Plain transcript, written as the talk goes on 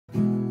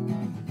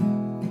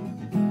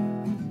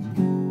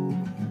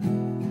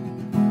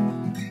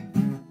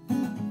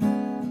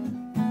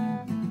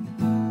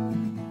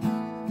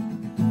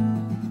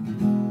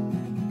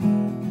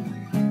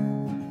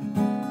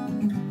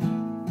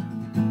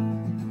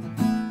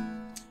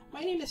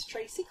name is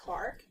Traci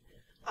Clark,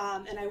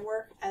 and I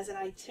work as an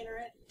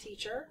itinerant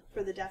teacher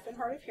for the deaf and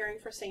hard of hearing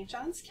for St.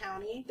 Johns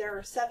County. There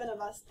are 7 of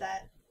us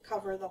that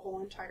cover the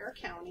whole entire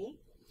county.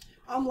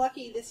 I'm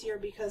lucky this year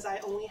because I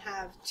only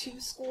have 2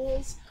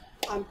 schools.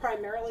 I'm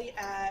primarily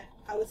at,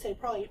 I would say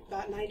probably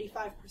about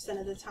 95%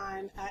 of the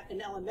time at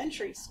an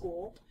elementary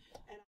school.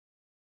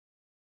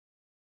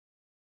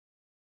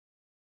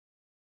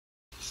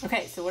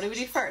 Okay, so what do we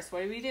do first?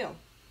 What do we do?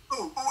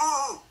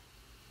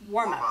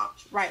 Warm up.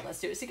 Right, let's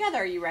do it together.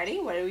 Are you ready?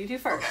 What do we do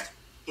first? Okay,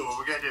 so what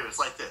we're going to do is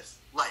like this.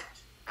 Light.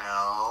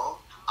 L.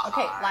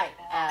 Okay, light.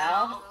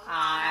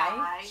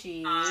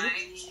 L-I-G-H-T.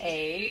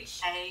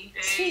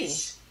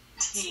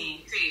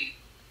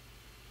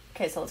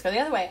 Okay, so let's go the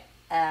other way.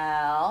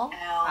 L-I-G-H-T.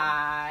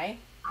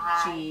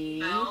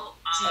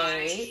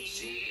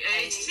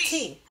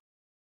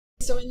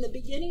 So in the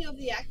beginning of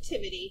the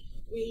activity,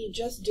 we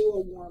just do a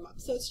warm-up.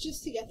 So it's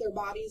just to get their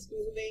bodies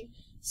moving.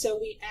 So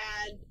we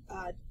add,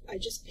 I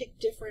just pick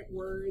different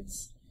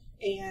words,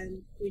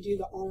 and we do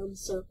the arm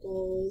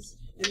circles,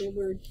 and then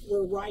we're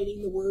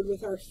writing the word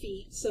with our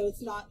feet. So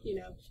it's not, you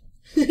know,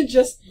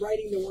 just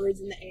writing the words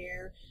in the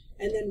air,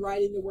 and then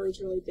writing the words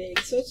really big.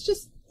 So it's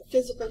just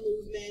physical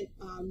movement,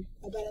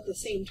 but at the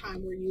same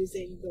time we're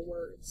using the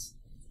words.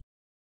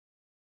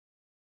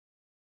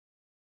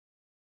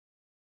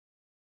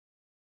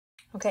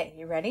 Okay,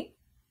 you ready?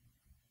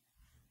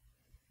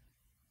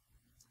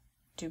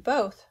 Do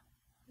both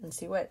and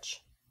see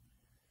which.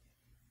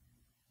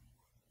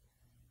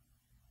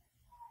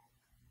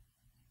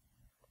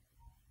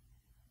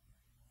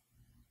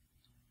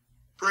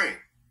 Bring.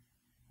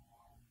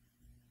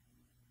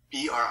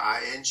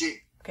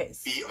 B-R-I-N-G. Okay,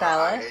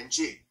 spell it.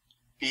 B-R-I-N-G.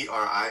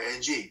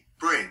 B-R-I-N-G.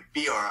 Bring.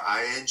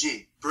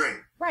 B-R-I-N-G.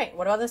 Bring. Right,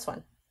 what about this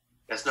one?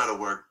 That's not a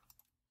word.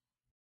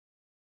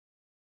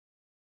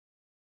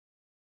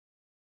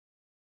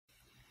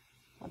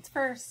 What's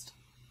first?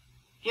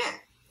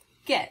 Get.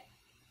 Get.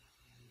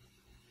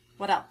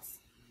 What else?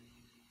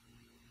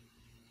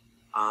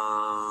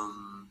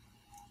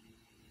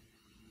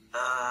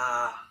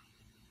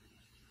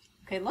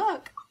 Okay,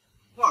 look.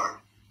 Card.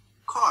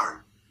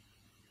 Card.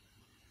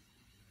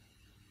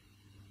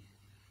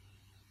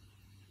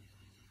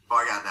 Oh,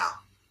 I got it now.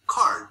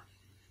 Card.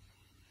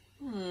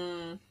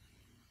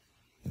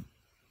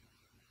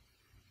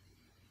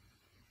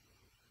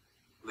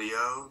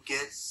 Leo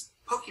gets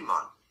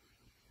Pokemon.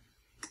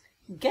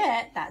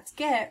 Get, that's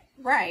get,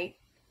 right.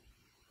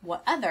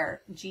 What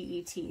other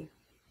G-E-T?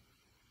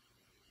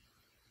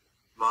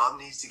 Mom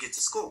needs to get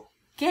to school.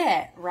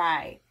 Get,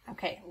 right.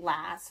 Okay,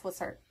 last.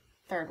 What's our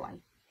third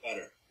one?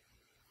 Better.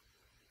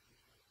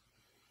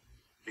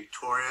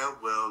 Victoria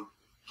will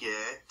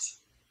get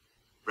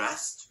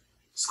rest.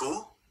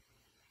 School.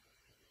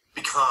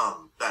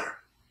 Become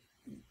better.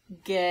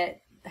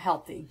 Get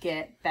healthy.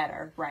 Get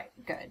better. Right.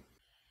 Good.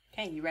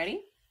 Okay, you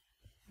ready?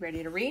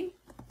 Ready to read?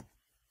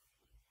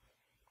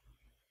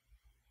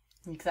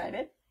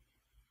 Excited?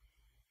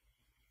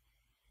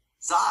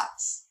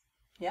 Zots.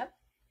 Yep.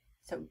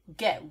 So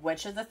get,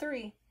 which of the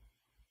 3?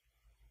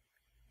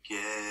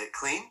 Get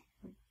clean.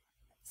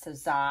 So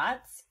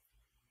Zots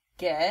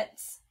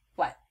gets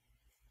what?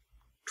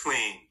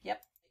 Clean.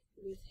 Yep.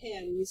 With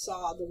him, we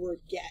saw the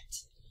word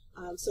get.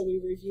 So we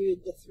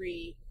reviewed the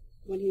 3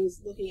 when he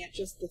was looking at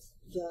just the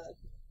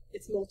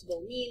its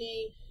multiple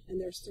meaning, and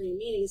there's 3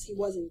 meanings. He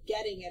wasn't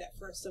getting it at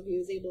first, so he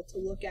was able to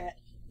look at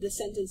the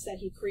sentence that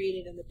he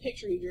created and the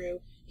picture he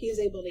drew. He was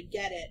able to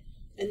get it.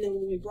 And then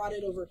when we brought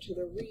it over to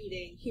the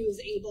reading, he was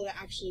able to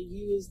actually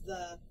use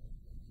the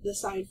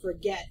sign for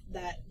get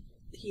that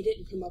he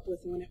didn't come up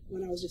with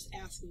when I was just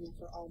asking him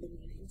for all the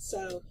meanings.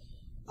 So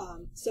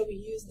we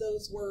used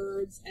those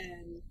words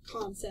and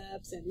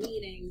concepts and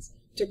meanings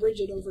to bridge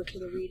it over to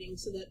the reading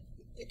so that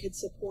it could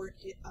support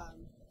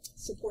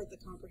the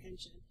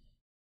comprehension.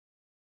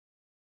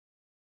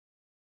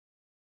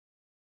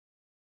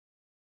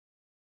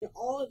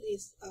 All of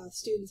these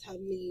students have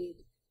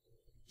made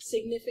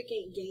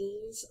significant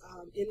gains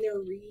in their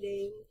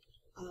reading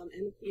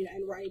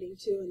and writing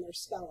too, and their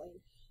spelling.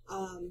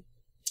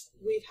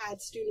 We've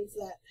had students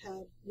that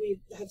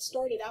have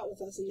started out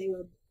with us and they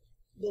were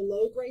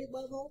below grade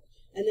level,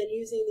 and then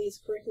using these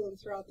curriculum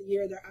throughout the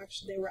year,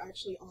 they were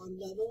actually on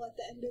level at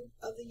the end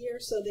of the year.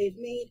 So they've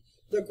made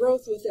the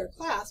growth with their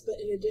class, but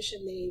in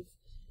addition, they've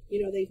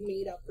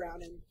made up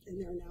ground and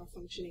they're now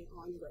functioning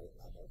on grade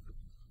level.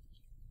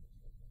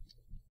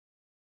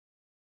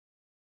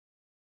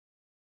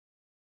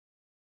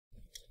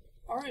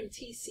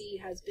 RMTC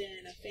has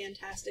been a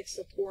fantastic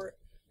support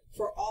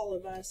for all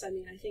of us. I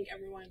mean, I think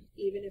everyone,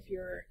 even if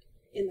you're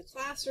in the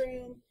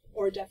classroom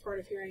or deaf, hard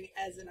of hearing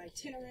as an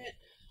itinerant,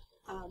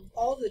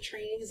 all of the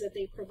trainings that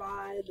they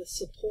provide, the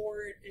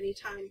support,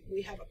 anytime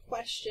we have a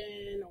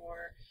question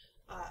or,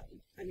 I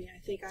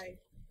think I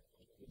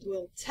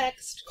will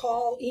text,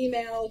 call,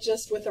 email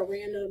just with a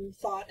random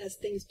thought as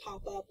things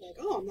pop up, like,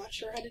 oh, I'm not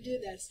sure how to do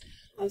this.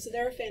 So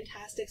they're a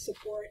fantastic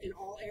support in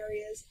all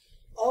areas.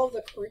 All of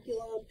the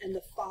curriculum and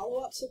the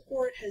follow-up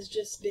support has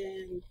just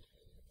been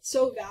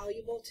so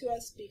valuable to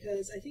us,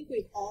 because I think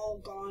we've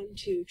all gone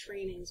to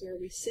trainings where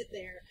we sit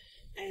there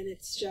and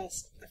it's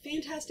just a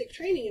fantastic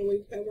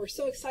training, and we're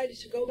so excited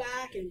to go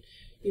back and,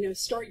 you know,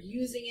 start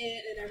using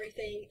it and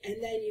everything,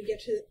 and then you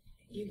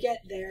get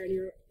there and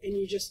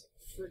you just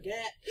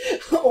forget,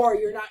 or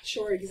you're not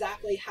sure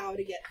exactly how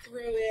to get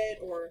through it,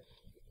 or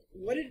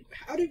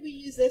how did we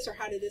use this, or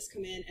how did this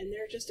come in? And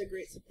they're just a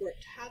great support.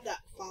 To have that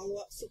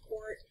follow-up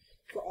support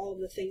for all of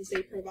the things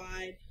they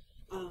provide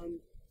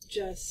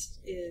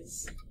just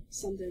is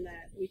something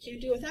that we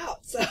can't do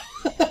without. So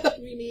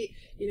we need,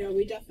 you know,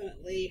 we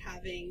definitely,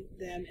 having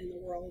them in the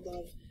world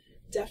of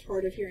deaf,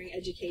 hard of hearing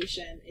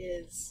education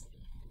is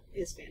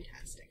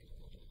fantastic.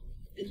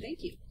 And thank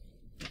you.